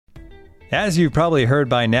As you've probably heard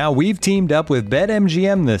by now, we've teamed up with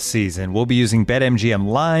BetMGM this season. We'll be using BetMGM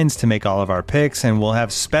lines to make all of our picks, and we'll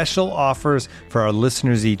have special offers for our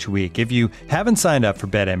listeners each week. If you haven't signed up for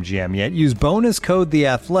BetMGM yet, use bonus code The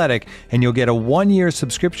Athletic, and you'll get a 1-year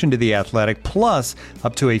subscription to The Athletic, plus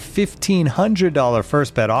up to a $1,500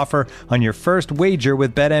 first bet offer on your first wager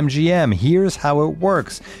with BetMGM. Here's how it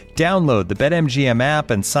works. Download the BetMGM app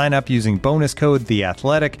and sign up using bonus code The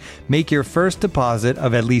Athletic. Make your first deposit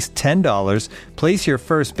of at least $10. Place your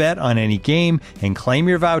first bet on any game and claim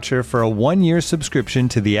your voucher for a 1-year subscription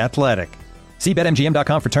to The Athletic. See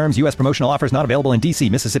BetMGM.com for terms. U.S. promotional offers not available in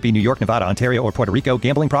D.C., Mississippi, New York, Nevada, Ontario, or Puerto Rico.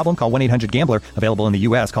 Gambling problem? Call 1-800-GAMBLER. Available in the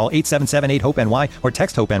U.S. Call 877-8-HOPE-NY or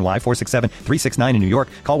text HOPE-NY 467-369 in New York.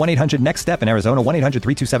 Call 1-800-NEXT-STEP in Arizona.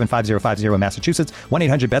 1-800-327-5050 in Massachusetts.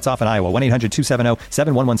 1-800-BETS-OFF in Iowa.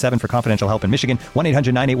 1-800-270-7117 for confidential help in Michigan.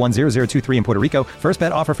 1-800-981-0023 in Puerto Rico. First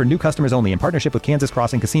bet offer for new customers only in partnership with Kansas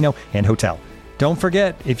Crossing Casino and Hotel. Don't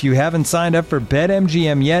forget, if you haven't signed up for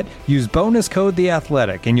BetMGM yet, use bonus code The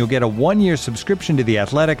Athletic, and you'll get a 1-year subscription to The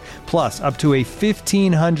Athletic, plus up to a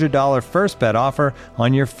 $1,500 first bet offer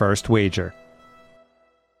on your first wager.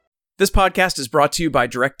 This podcast is brought to you by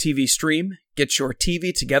DirecTV Stream. Get your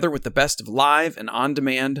TV together with the best of live and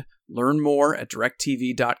on-demand. Learn more at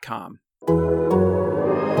directtv.com.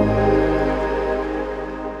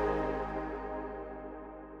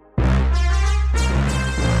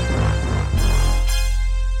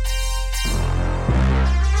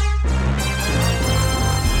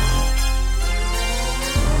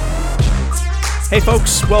 Hey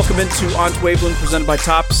folks, welcome into On to Waveland, presented by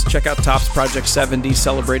Topps. Check out Topps Project 70,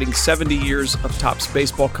 celebrating 70 years of Topps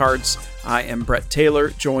baseball cards. I am Brett Taylor,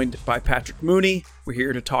 joined by Patrick Mooney. We're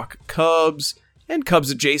here to talk Cubs and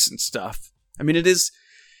Cubs adjacent stuff. I mean, it's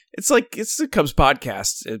a Cubs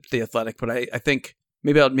podcast at The Athletic, but I think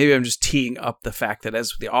maybe I'm just teeing up the fact that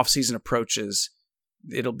as the offseason approaches,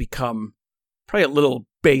 it'll become probably a little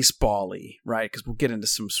baseball-y, right? Because we'll get into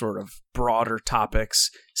some sort of broader topics,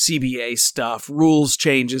 CBA stuff, rules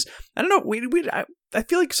changes. I don't know. I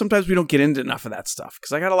feel like sometimes we don't get into enough of that stuff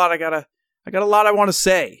because I got a lot I want to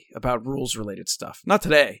say about rules-related stuff. Not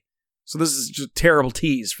today. So this is just a terrible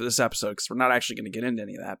tease for this episode because we're not actually going to get into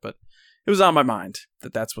any of that. But it was on my mind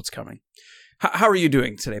that's what's coming. How are you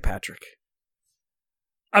doing today, Patrick?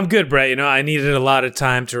 I'm good, Brett. I needed a lot of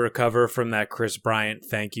time to recover from that Chris Bryant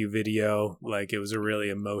thank you video. Like, it was a really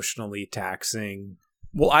emotionally taxing.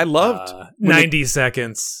 Well, I loved 90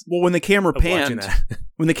 seconds. Well, when the camera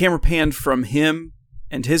panned from him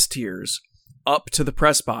and his tears up to the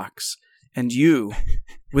press box, and you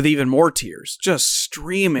with even more tears just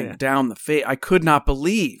streaming down the face, I could not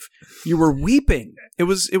believe you were weeping. It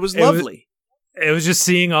was lovely. It was just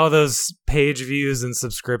seeing all those page views and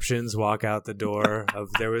subscriptions walk out the door.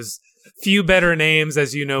 There was few better names,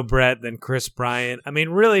 as you know, Brett, than Chris Bryant. I mean,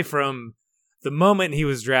 really, from the moment he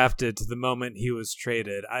was drafted to the moment he was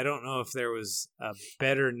traded, I don't know if there was a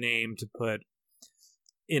better name to put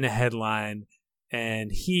in a headline. And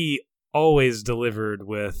he always delivered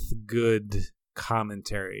with good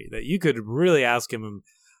commentary that you could really ask him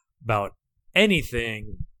about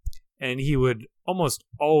anything, and he would almost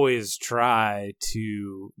always try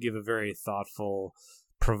to give a very thoughtful,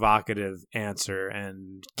 provocative answer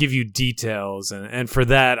and give you details. And for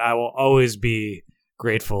that, I will always be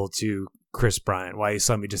grateful to Chris Bryant, why you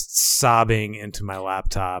saw me just sobbing into my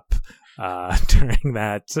laptop during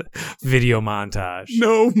that video montage.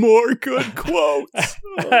 No more good quotes.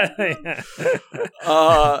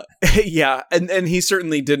 Yeah, and he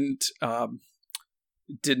certainly didn't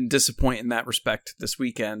disappoint in that respect this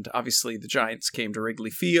weekend. Obviously, the Giants came to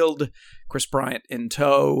Wrigley Field, Chris Bryant in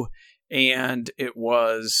tow, and it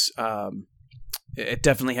was it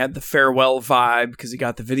definitely had the farewell vibe because he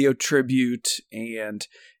got the video tribute, and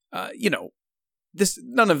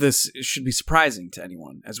none of this should be surprising to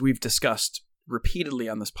anyone, as we've discussed repeatedly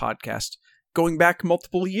on this podcast going back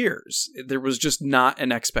multiple years. There was just not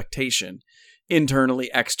an expectation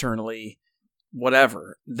internally, externally,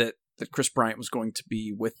 whatever, that Chris Bryant was going to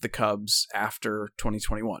be with the Cubs after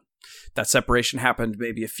 2021. That separation happened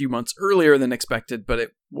maybe a few months earlier than expected, but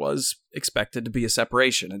it was expected to be a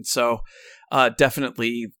separation. And so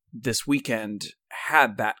definitely this weekend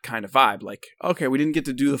had that kind of vibe. Like, okay, we didn't get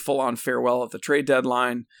to do the full-on farewell at the trade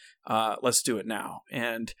deadline. Let's do it now.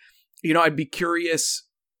 And, I'd be curious.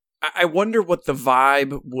 I wonder what the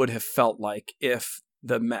vibe would have felt like if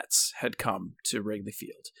the Mets had come to Wrigley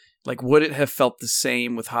Field. Like, would it have felt the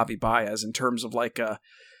same with Javi Baez in terms of like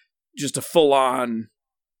just a full-on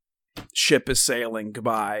ship is sailing,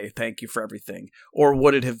 goodbye, thank you for everything? Or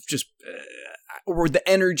would it have just, or would the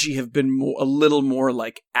energy have been a little more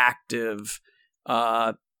like active?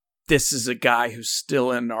 this is a guy who's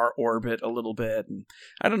still in our orbit a little bit. And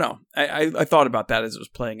I don't know. I thought about that as it was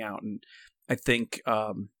playing out. And I think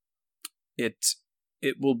it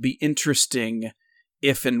will be interesting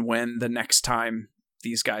if and when the next time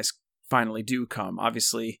these guys finally do come.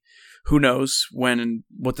 Obviously, who knows when and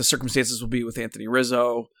what the circumstances will be with Anthony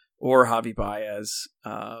Rizzo or Javi Baez.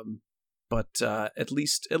 But at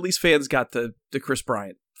least fans got the Kris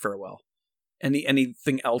Bryant farewell.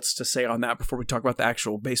 Anything else to say on that before we talk about the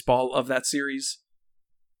actual baseball of that series?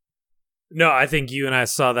 No, I think you and I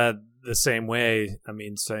saw that the same way. I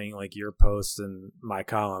mean, saying like your post and my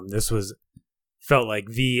column, this felt like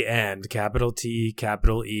the end, capital T,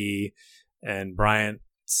 capital E. And Bryant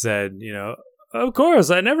said, of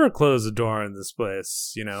course, I never close the door in this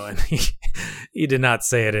place, and he did not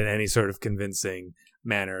say it in any sort of convincing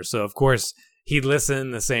manner. So, of course, he'd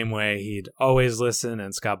listen the same way he'd always listen,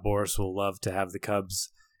 and Scott Boras will love to have the Cubs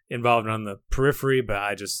involved on the periphery, but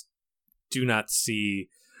I just do not see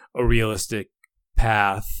a realistic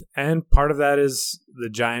path. And part of that is the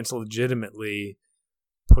Giants legitimately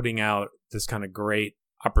putting out this kind of great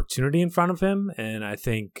opportunity in front of him, and I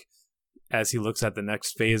think as he looks at the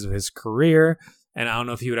next phase of his career, and I don't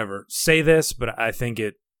know if he would ever say this, but I think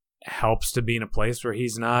it helps to be in a place where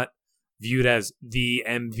he's not viewed as the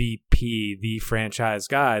MVP, the franchise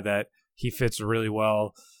guy, that he fits really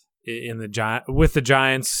well with the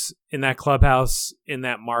Giants in that clubhouse, in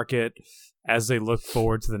that market, as they look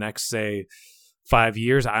forward to the next, say, 5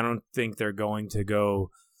 years. I don't think they're going to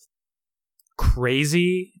go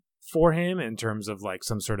crazy for him in terms of like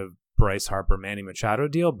some sort of Bryce Harper, Manny Machado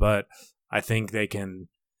deal, but I think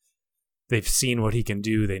they've seen what he can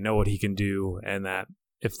do, they know what he can do, and that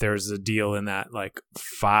if there's a deal in that like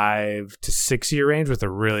 5 to 6 year range with a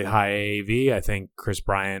really high AAV, I think Kris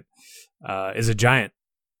Bryant is a Giant.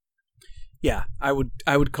 Yeah, I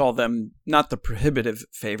would call them not the prohibitive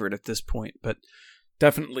favorite at this point, but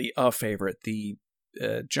definitely a favorite. The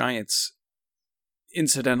Giants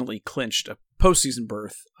incidentally clinched a postseason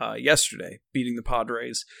berth yesterday, beating the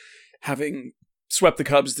Padres, having swept the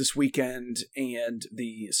Cubs this weekend, and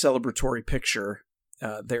the celebratory picture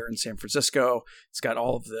there in San Francisco. It's got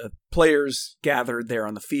all of the players gathered there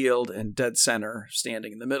on the field, and dead center,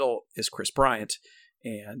 standing in the middle, is Kris Bryant.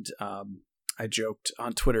 And I joked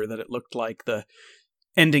on Twitter that it looked like the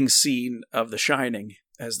ending scene of The Shining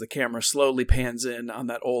as the camera slowly pans in on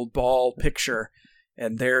that old ball picture,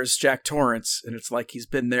 and there's Jack Torrance, and it's like he's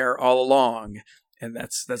been there all along. And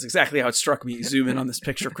that's exactly how it struck me. You zoom in on this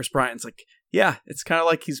picture of Kris Bryant, it's like, yeah, it's kind of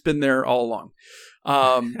like he's been there all along.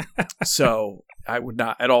 So I would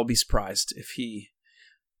not at all be surprised if he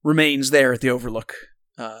remains there at the Overlook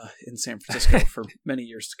in San Francisco for many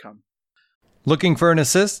years to come. Looking for an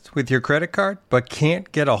assist with your credit card, but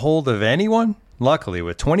can't get a hold of anyone? Luckily,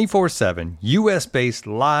 with 24/7 U.S.-based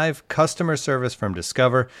live customer service from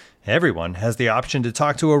Discover, everyone has the option to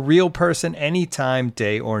talk to a real person anytime,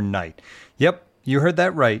 day or night. Yep, you heard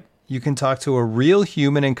that right. You can talk to a real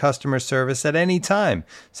human in customer service at any time.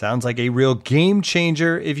 Sounds like a real game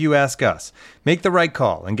changer if you ask us. Make the right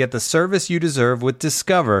call and get the service you deserve with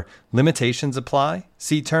Discover. Limitations apply.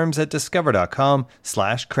 See terms at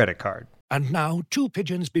discover.com/creditcard. And now, two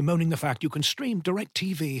pigeons bemoaning the fact you can stream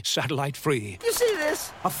DirecTV satellite-free. You see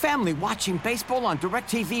this? A family watching baseball on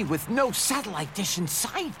DirecTV with no satellite dish in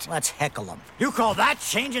sight. Let's heckle them. You call that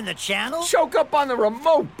changing the channel? Choke up on the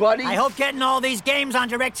remote, buddy. I hope getting all these games on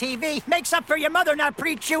DirecTV makes up for your mother not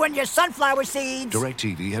pre-chewing your sunflower seeds.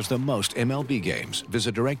 DirecTV has the most MLB games.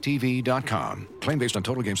 Visit DirecTV.com. Claim based on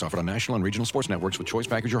total games offered on national and regional sports networks with choice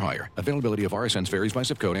package or higher. Availability of RSNs varies by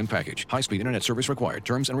zip code and package. High-speed internet service required.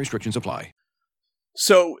 Terms and restrictions apply.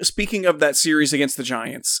 So, speaking of that series against the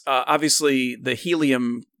Giants, obviously the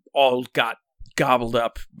helium all got gobbled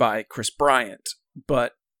up by Kris Bryant,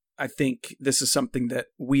 but I think this is something that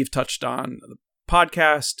we've touched on the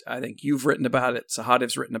podcast. I think you've written about it.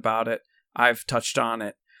 Sahadev's written about it. I've touched on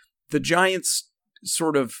it. The Giants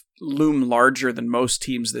sort of loom larger than most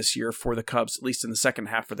teams this year for the Cubs, at least in the second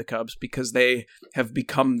half for the Cubs, because they have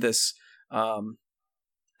become this,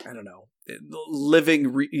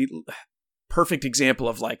 living perfect example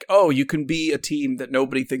of like, oh, you can be a team that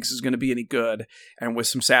nobody thinks is going to be any good, and with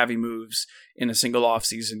some savvy moves in a single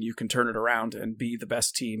offseason, you can turn it around and be the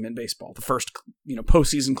best team in baseball, the first,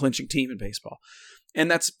 postseason clinching team in baseball.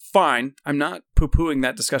 And that's fine. I'm not poo-pooing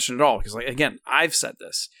that discussion at all, because again, I've said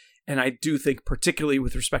this, and I do think particularly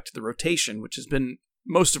with respect to the rotation, which has been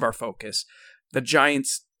most of our focus, the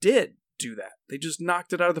Giants did do that. They just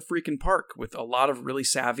knocked it out of the freaking park with a lot of really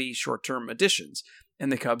savvy short-term additions. And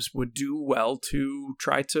the Cubs would do well to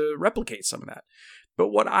try to replicate some of that. But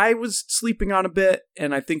what I was sleeping on a bit,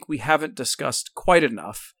 and I think we haven't discussed quite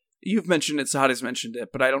enough, you've mentioned it, Sahadi's mentioned it,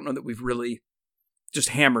 but I don't know that we've really just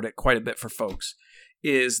hammered it quite a bit for folks,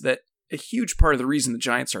 is that a huge part of the reason the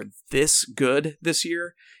Giants are this good this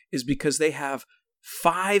year is because they have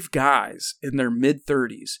 5 guys in their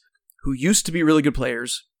mid-30s who used to be really good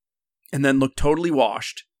players and then look totally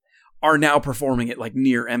washed, are now performing at like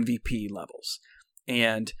near MVP levels.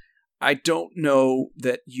 And I don't know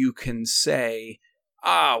that you can say,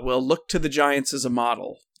 well, look to the Giants as a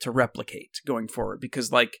model to replicate going forward.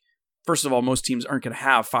 Because, like, first of all, most teams aren't going to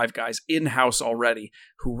have 5 guys in-house already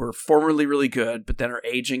who were formerly really good, but then are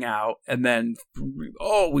aging out. And then,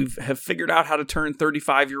 we have figured out how to turn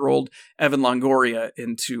 35-year-old Evan Longoria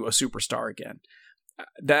into a superstar again.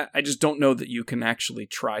 That I just don't know that you can actually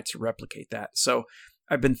try to replicate that. So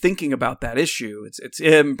I've been thinking about that issue. It's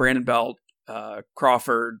him, Brandon Belt,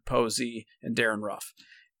 Crawford, Posey, and Darren Ruff.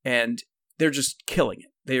 And they're just killing it.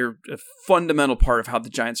 They're a fundamental part of how the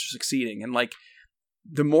Giants are succeeding. And like,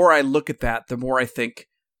 the more I look at that, the more I think,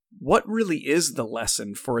 what really is the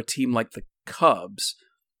lesson for a team like the Cubs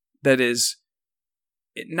that is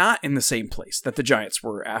not in the same place that the Giants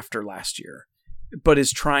were after last year, but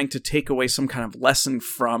is trying to take away some kind of lesson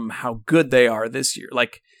from how good they are this year?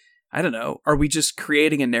 Like, I don't know. Are we just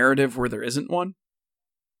creating a narrative where there isn't one?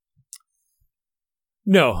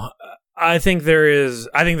 No, I think there is.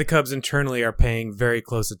 I think the Cubs internally are paying very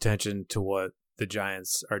close attention to what the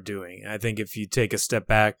Giants are doing. I think if you take a step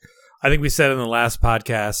back, I think we said in the last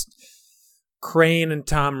podcast, Crane and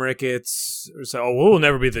Tom Ricketts say, we'll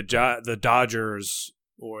never be the Dodgers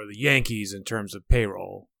or the Yankees in terms of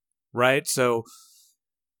payroll, right? So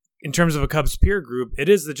in terms of a Cubs peer group, it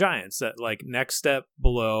is the Giants that, like, next step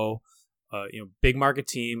below. Big market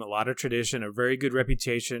team, a lot of tradition, a very good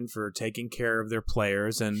reputation for taking care of their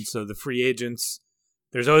players. And so the free agents,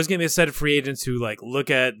 there's always going to be a set of free agents who like look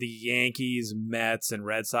at the Yankees, Mets, and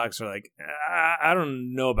Red Sox are like, I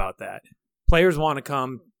don't know about that. Players want to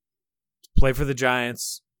come play for the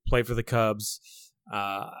Giants, play for the Cubs.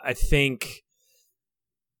 I think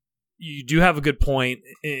you do have a good point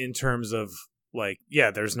in terms of like, yeah,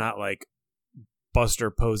 there's not like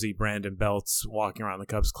Buster Posey, Brandon Belts walking around the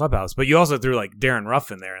Cubs clubhouse, but you also threw like Darren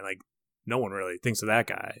Ruff in there, and like no one really thinks of that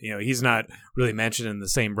guy. He's not really mentioned in the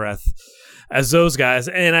same breath as those guys.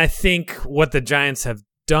 And I think what the Giants have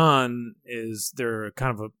done is there are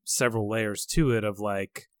kind of several layers to it of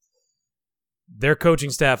like their coaching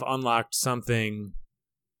staff unlocked something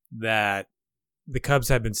that the Cubs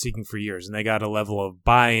had been seeking for years, and they got a level of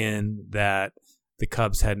buy-in that the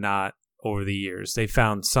Cubs had not over the years. They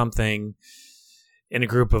found something in a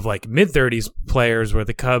group of like mid-30s players where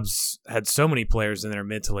the Cubs had so many players in their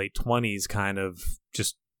mid to late 20s kind of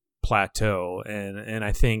just plateau. And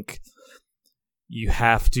I think you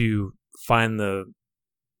have to find the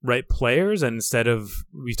right players. And instead of,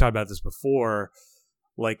 we talked about this before,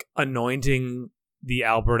 like anointing the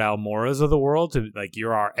Albert Almoras of the world to like,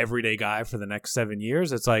 you're our everyday guy for the next 7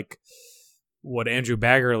 years. It's like what Andrew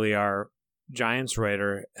Baggerly, our Giants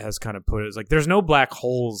writer, has kind of put it. It's like there's no black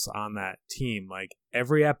holes on that team. Like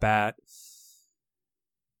every at bat,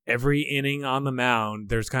 every inning on the mound,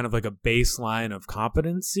 there's kind of like a baseline of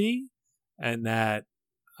competency, and that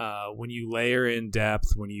when you layer in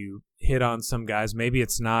depth, when you hit on some guys, maybe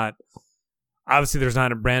it's not obviously there's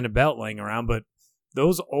not a Brandon Belt laying around, but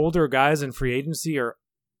those older guys in free agency are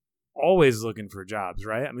always looking for jobs,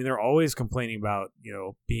 right? I mean, they're always complaining about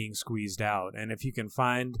being squeezed out, and if you can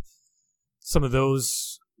find some of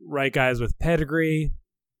those right guys with pedigree,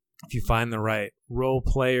 if you find the right role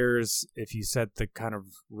players, if you set the kind of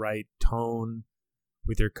right tone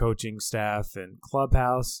with your coaching staff and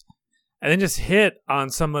clubhouse, and then just hit on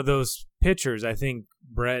some of those pitchers. I think,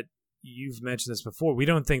 Brett, you've mentioned this before. We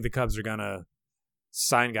don't think the Cubs are going to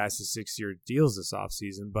sign guys to 6-year deals this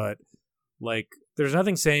offseason, but like there's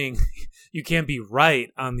nothing saying you can't be right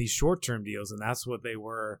on these short-term deals, and that's what they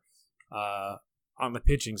were on the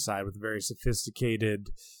pitching side with a very sophisticated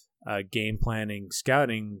game planning,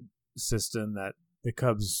 scouting system that the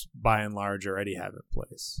Cubs, by and large, already have in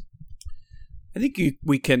place. I think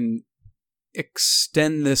we can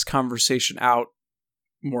extend this conversation out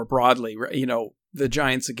more broadly. The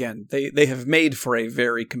Giants, again, they have made for a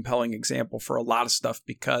very compelling example for a lot of stuff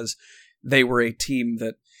because they were a team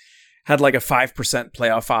that had like a 5%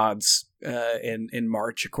 playoff odds in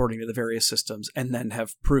March, according to the various systems, and then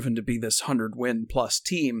have proven to be this 100-win plus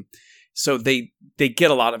team. So they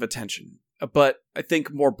get a lot of attention. But I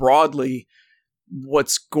think more broadly,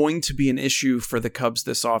 what's going to be an issue for the Cubs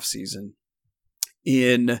this offseason,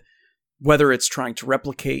 in whether it's trying to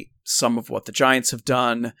replicate some of what the Giants have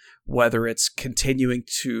done, whether it's continuing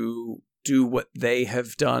to do what they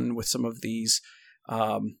have done with some of these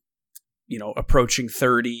approaching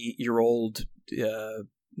 30-year-old,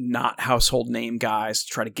 not household name guys to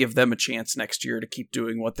try to give them a chance next year to keep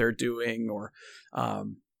doing what they're doing, or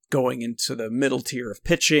going into the middle tier of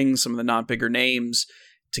pitching, some of the non-bigger names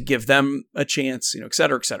to give them a chance, et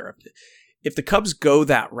cetera, et cetera. If the Cubs go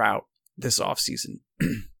that route this offseason,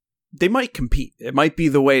 they might compete. It might be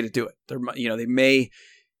the way to do it.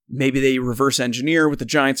 Maybe they reverse engineer what the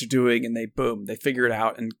Giants are doing and they figure it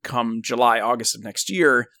out, and come July, August of next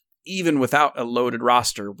year, even without a loaded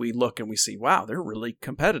roster, we look and we see, wow, they're really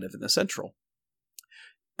competitive in the Central.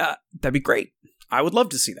 That'd be great. I would love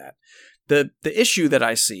to see that. The issue that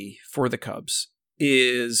I see for the Cubs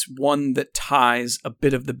is one that ties a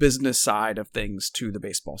bit of the business side of things to the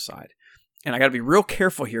baseball side. And I got to be real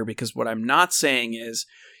careful here, because what I'm not saying is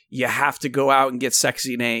you have to go out and get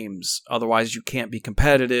sexy names. Otherwise, you can't be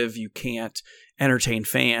competitive. You can't entertain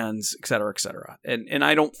fans, et cetera, et cetera. And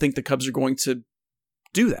I don't think the Cubs are going to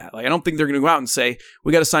do that. Like, I don't think they're going to go out and say,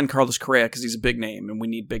 we got to sign Carlos Correa because he's a big name and we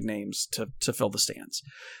need big names to fill the stands.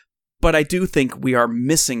 But I do think we are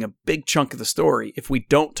missing a big chunk of the story if we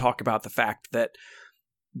don't talk about the fact that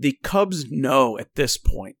the Cubs know at this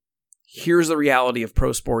point, here's the reality of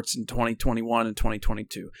pro sports in 2021 and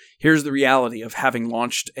 2022. Here's the reality of having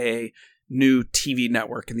launched a new TV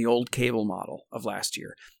network in the old cable model of last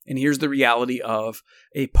year. And here's the reality of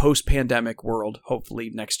a post-pandemic world, hopefully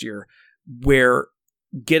next year, where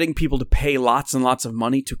getting people to pay lots and lots of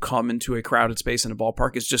money to come into a crowded space in a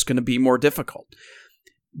ballpark is just going to be more difficult.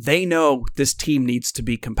 They know this team needs to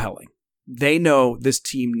be compelling. They know this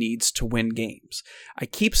team needs to win games. I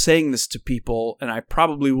keep saying this to people, and I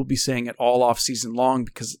probably will be saying it all off season long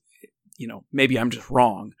because, maybe I'm just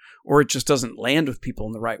wrong, or it just doesn't land with people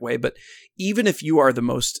in the right way. But even if you are the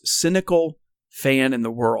most cynical fan in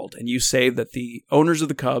the world and you say that the owners of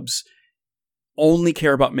the Cubs only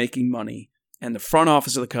care about making money, and the front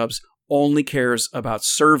office of the Cubs only cares about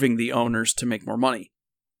serving the owners to make more money,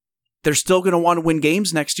 they're still going to want to win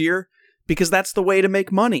games next year, because that's the way to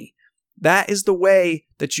make money. That is the way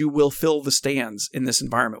that you will fill the stands in this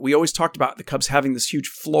environment. We always talked about the Cubs having this huge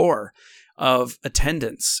floor of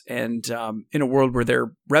attendance, and in a world where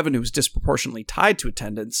their revenue is disproportionately tied to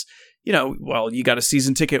attendance, you got a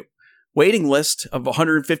season ticket waiting list of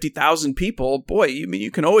 150,000 people. Boy,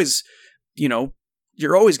 you can always,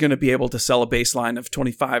 you're always going to be able to sell a baseline of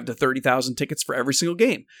 25 to 30,000 tickets for every single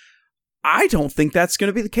game. I don't think that's going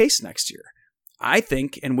to be the case next year. I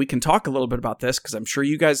think, and we can talk a little bit about this because I'm sure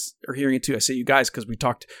you guys are hearing it too. I say you guys because we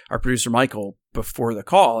talked to our producer Michael before the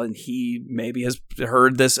call, and he maybe has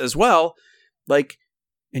heard this as well.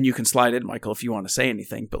 And you can slide in, Michael, if you want to say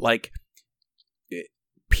anything, but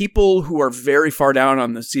people who are very far down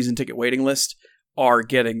on the season ticket waiting list are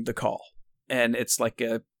getting the call. And it's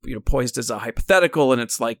poised as a hypothetical, and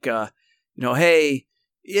it's hey,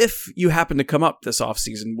 if you happen to come up this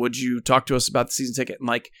offseason, would you talk to us about the season ticket? And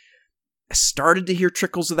I started to hear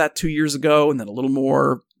trickles of that 2 years ago, and then a little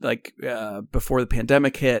more before the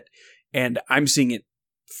pandemic hit. And I'm seeing it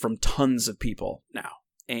from tons of people now.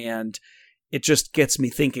 And it just gets me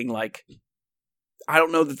thinking, I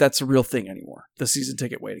don't know that that's a real thing anymore, the season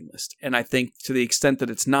ticket waiting list. And I think to the extent that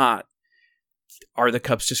it's not, are the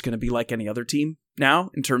Cubs just going to be like any other team now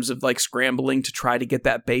in terms of scrambling to try to get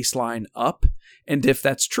that baseline up? And if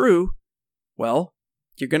that's true, well,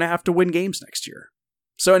 you're going to have to win games next year.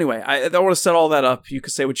 So anyway, I don't want to set all that up. You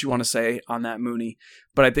can say what you want to say on that, Mooney,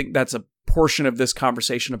 but I think that's a portion of this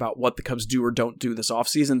conversation about what the Cubs do or don't do this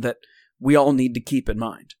offseason that we all need to keep in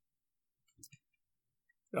mind.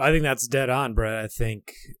 I think that's dead on, Brett. I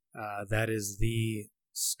think that is the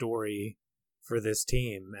story for this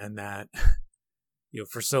team, and that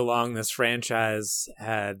for so long this franchise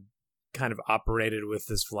had kind of operated with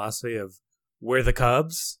this philosophy of we're the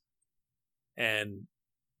Cubs, and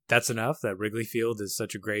that's enough. That Wrigley Field is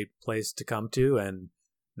such a great place to come to, and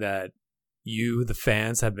that you, the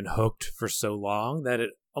fans, have been hooked for so long that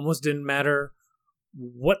it almost didn't matter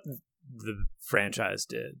what the franchise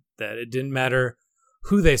did, that it didn't matter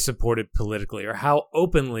who they supported politically or how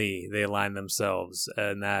openly they aligned themselves,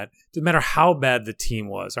 and that it didn't matter how bad the team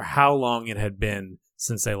was or how long it had been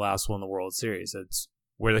since they last won the World Series.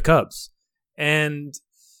 We're the Cubs. And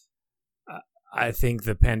I think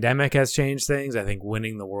the pandemic has changed things. I think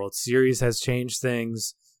winning the World Series has changed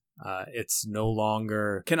things. It's no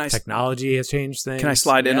longer technology has changed things. Can I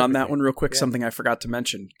slide in on that one real quick? Yeah. Something I forgot to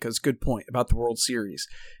mention, because good point about the World Series.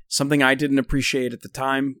 Something I didn't appreciate at the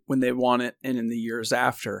time when they won it and in the years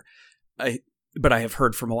after. But I have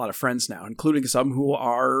heard from a lot of friends now, including some who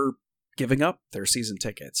are giving up their season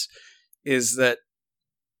tickets, is that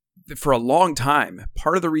for a long time,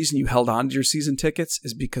 part of the reason you held on to your season tickets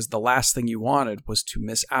is because the last thing you wanted was to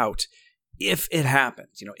miss out if it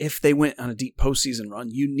happens, if they went on a deep postseason run,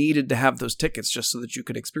 you needed to have those tickets just so that you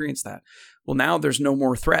could experience that. Well, now there's no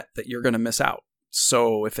more threat that you're going to miss out.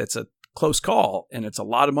 So if it's a close call and it's a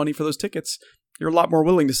lot of money for those tickets, you're a lot more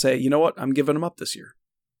willing to say, you know what, I'm giving them up this year.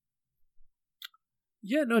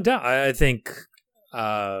 Yeah, no doubt. I think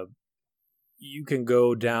you can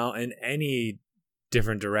go down in any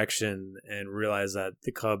different direction and realize that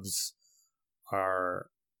the Cubs are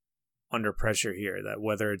under pressure here, that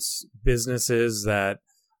whether it's businesses that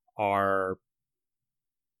are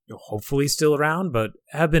hopefully still around but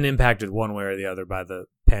have been impacted one way or the other by the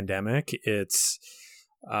pandemic, it's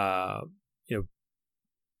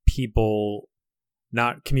people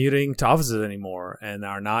not commuting to offices anymore and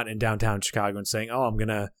are not in downtown Chicago and saying, oh, I'm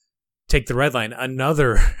gonna take the Red Line.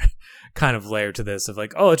 Another kind of layer to this of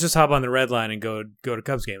like, oh, let's just hop on the Red Line and go to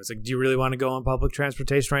Cubs game. It's like, do you really want to go on public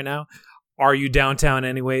transportation right now? Are you downtown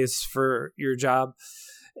anyways for your job?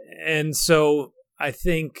 And so I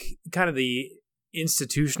think kind of the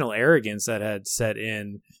institutional arrogance that had set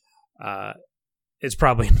in, it's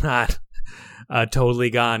probably not totally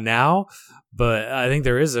gone now, but I think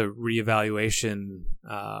there is a reevaluation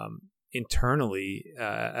internally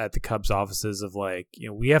at the Cubs offices of like,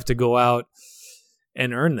 we have to go out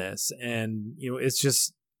and earn this. And, it's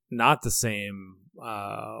just not the same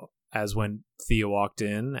as when Theo walked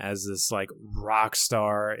in as this like rock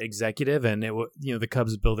star executive, and the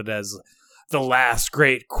Cubs built it as the last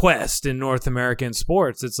great quest in North American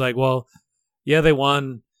sports. It's like, well, yeah, they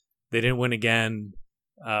won. They didn't win again.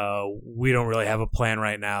 We don't really have a plan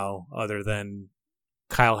right now other than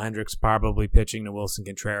Kyle Hendricks probably pitching to Wilson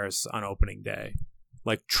Contreras on opening day.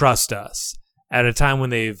 Like, trust us. At a time when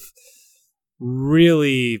they've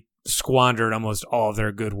really squandered almost all of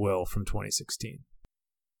their goodwill from 2016.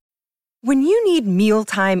 When you need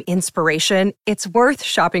mealtime inspiration, it's worth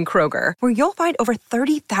shopping Kroger, where you'll find over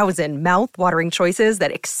 30,000 mouth-watering choices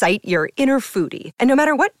that excite your inner foodie. And no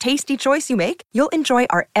matter what tasty choice you make, you'll enjoy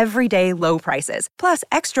our everyday low prices, plus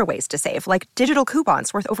extra ways to save, like digital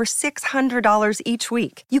coupons worth over $600 each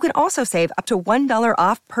week. You can also save up to $1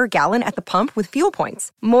 off per gallon at the pump with fuel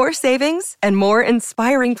points. More savings and more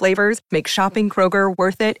inspiring flavors make shopping Kroger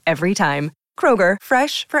worth it every time. Kroger,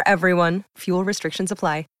 fresh for everyone. Fuel restrictions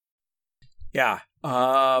apply. Yeah.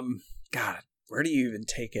 God, where do you even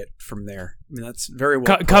take it from there? I mean, that's very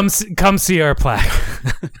well. Come see our plaque.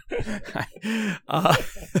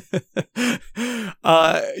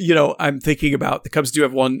 I'm thinking about the Cubs do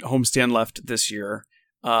have one homestand left this year,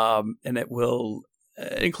 and it will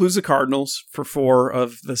includes the Cardinals for 4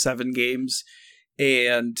 of the 7 games,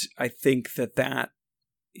 and I think that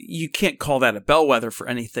you can't call that a bellwether for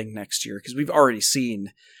anything next year because we've already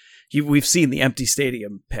seen. We've seen the empty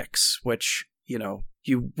stadium picks, which,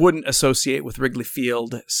 you wouldn't associate with Wrigley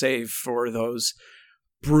Field, save for those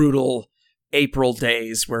brutal April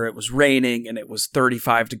days where it was raining and it was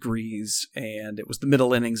 35 degrees and it was the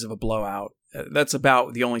middle innings of a blowout. That's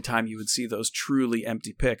about the only time you would see those truly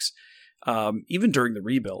empty picks. Even during the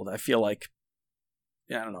rebuild, I feel like,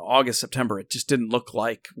 August, September, it just didn't look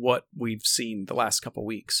like what we've seen the last couple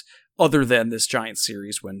weeks, other than this Giants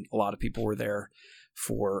series when a lot of people were there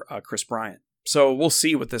for Chris Bryant. So we'll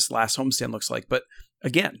see what this last homestand looks like. But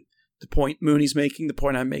again, the point Mooney's making, the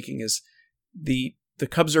point I'm making is the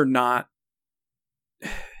Cubs are not.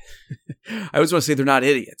 I always want to say they're not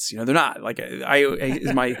idiots. They're not. Like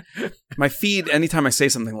my feed. Anytime I say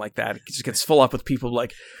something like that, it just gets full up with people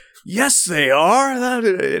like, "Yes, they are."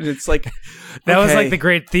 And it's like that was like the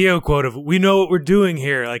great Theo quote of "We know what we're doing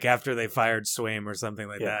here." Like after they fired Swaim or something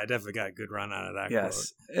like that. I definitely got a good run out of that.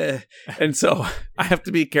 Yes, quote. And so I have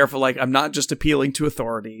to be careful. Like I'm not just appealing to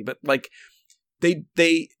authority, but like they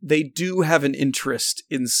do have an interest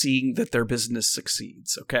in seeing that their business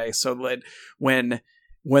succeeds. Okay, so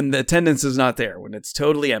when the attendance is not there, when it's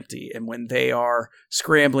totally empty, and when they are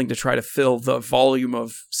scrambling to try to fill the volume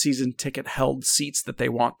of season ticket held seats that they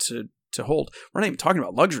want to hold. We're not even talking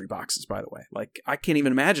about luxury boxes, by the way. Like I can't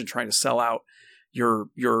even imagine trying to sell out your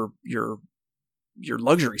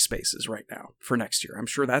luxury spaces right now for next year. I'm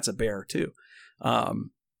sure that's a bear too.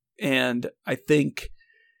 And I think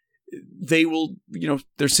they will,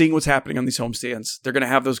 they're seeing what's happening on these homestands. They're going to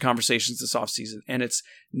have those conversations this offseason, and it's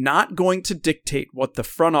not going to dictate what the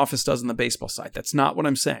front office does on the baseball side. That's not what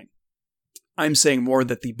I'm saying. I'm saying more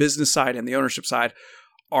that the business side and the ownership side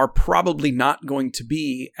are probably not going to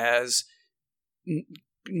be as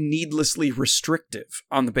needlessly restrictive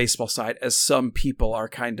on the baseball side as some people are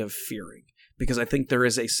kind of fearing, because I think there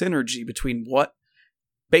is a synergy between what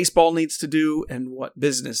baseball needs to do and what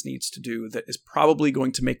business needs to do that is probably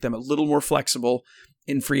going to make them a little more flexible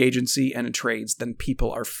in free agency and in trades than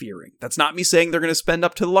people are fearing. That's not me saying they're going to spend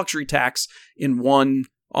up to the luxury tax in one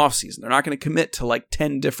offseason. They're not going to commit to like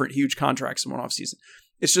 10 different huge contracts in one offseason.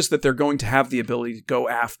 It's just that they're going to have the ability to go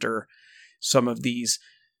after some of these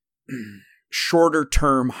shorter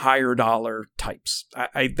term, higher dollar types.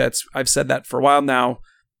 I've said that for a while now.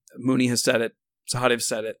 Mooney has said it. Sahadev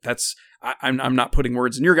said it. I'm not putting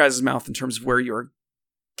words in your guys' mouth in terms of where you're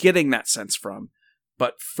getting that sense from.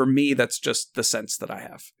 But for me, that's just the sense that I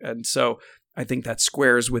have. And so I think that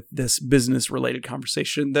squares with this business-related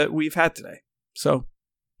conversation that we've had today. So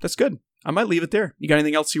that's good. I might leave it there. You got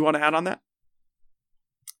anything else you want to add on that?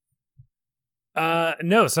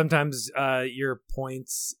 No, sometimes your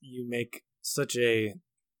points, you make such a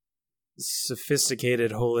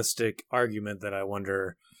sophisticated, holistic argument that I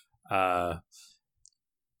wonder, I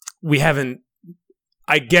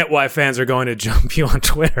get why fans are going to jump you on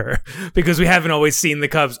Twitter because we haven't always seen the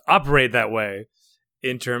Cubs operate that way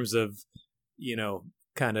in terms of,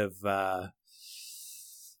 kind of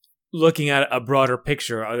looking at a broader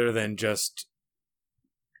picture other than just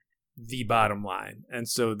the bottom line. And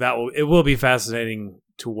so it will be fascinating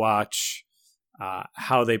to watch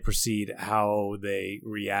how they proceed, how they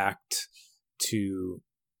react to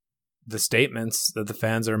the statements that the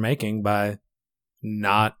fans are making by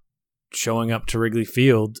not showing up to Wrigley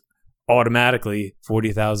Field automatically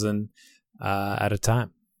 40,000 at a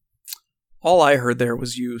time. All I heard there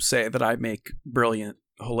was you say that I make brilliant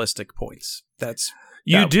holistic points.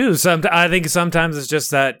 You do. I think sometimes it's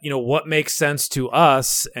just that, what makes sense to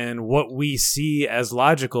us and what we see as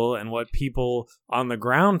logical and what people on the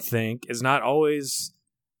ground think is not always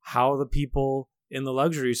how the people in the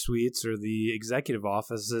luxury suites or the executive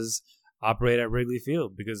offices operate at Wrigley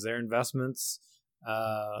Field, because their investments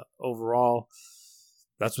overall,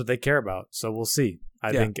 that's what they care about. So we'll see.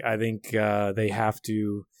 I think they have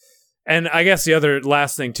to. And I guess the other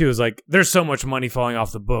last thing too is like, there's so much money falling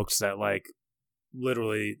off the books that like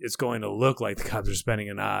literally it's going to look like the Cubs are spending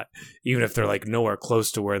a lot, even if they're like nowhere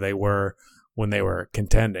close to where they were when they were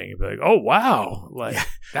contending. You'd be like, oh wow, like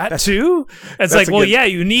that too. It's like, well,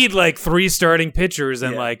 you need like 3 starting pitchers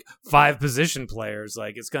and like 5 position players.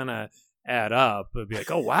 Like it's gonna add up. It'd be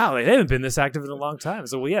like, oh wow, they haven't been this active in a long time.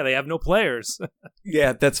 So they have no players.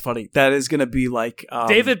 Yeah, that's funny. That is going to be like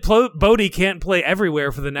David Bodie can't play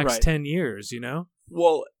everywhere for the next 10 years.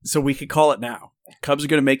 Well, so we could call it now. Cubs are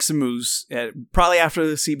going to make some moves probably after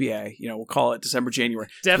the CBA. We'll call it December, January.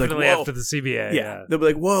 Definitely like, after the CBA. Yeah, they'll be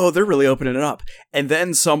like, whoa, they're really opening it up. And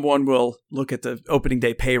then someone will look at the opening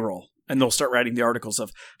day payroll and they'll start writing the articles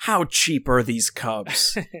of how cheap are these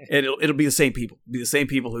Cubs. It'll be the same people. It'll be the same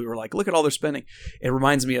people who are like, look at all their spending. It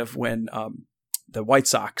reminds me of when the White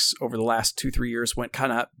Sox over the last 2-3 years went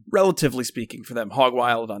kind of, relatively speaking for them, hog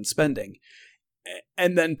wild on spending.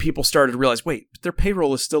 And then people started to realize, wait, their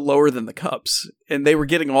payroll is still lower than the Cubs. And they were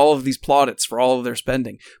getting all of these plaudits for all of their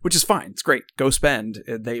spending, which is fine. It's great. Go spend.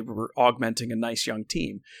 They were augmenting a nice young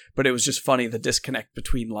team. But it was just funny, the disconnect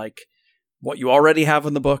between like what you already have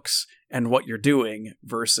in the books and what you're doing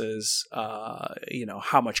versus,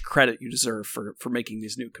 how much credit you deserve for making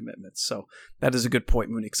these new commitments. So that is a good point,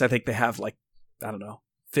 Mooney, because I think they have like, I don't know,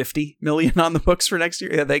 50 million on the books for next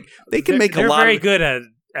year. Yeah, they can make a lot. They're very good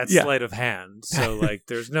at sleight of hand. So like,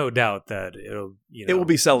 there's no doubt that it'll, it will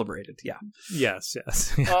be celebrated. Yeah. Yes.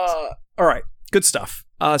 All right. Good stuff.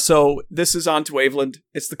 So this is On to Waveland.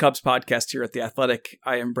 It's the Cubs podcast here at The Athletic.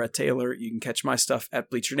 I am Brett Taylor. You can catch my stuff at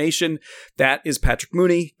Bleacher Nation. That is Patrick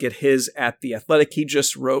Mooney. Get his at The Athletic. He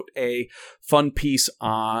just wrote a fun piece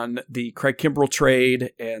on the Craig Kimbrell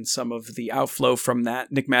trade and some of the outflow from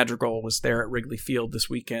that. Nick Madrigal was there at Wrigley Field this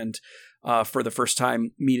weekend for the first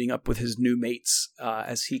time, meeting up with his new mates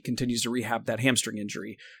as he continues to rehab that hamstring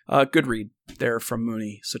injury. Good read there from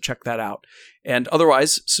Mooney, so check that out. And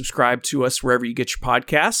otherwise, subscribe to us wherever you get your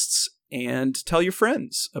podcasts and tell your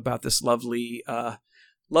friends about this lovely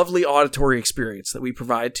auditory experience that we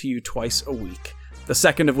provide to you twice a week. The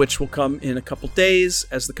second of which will come in a couple days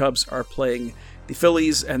as the Cubs are playing the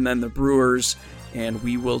Phillies and then the Brewers, and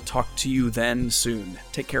we will talk to you then soon.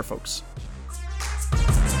 Take care, folks.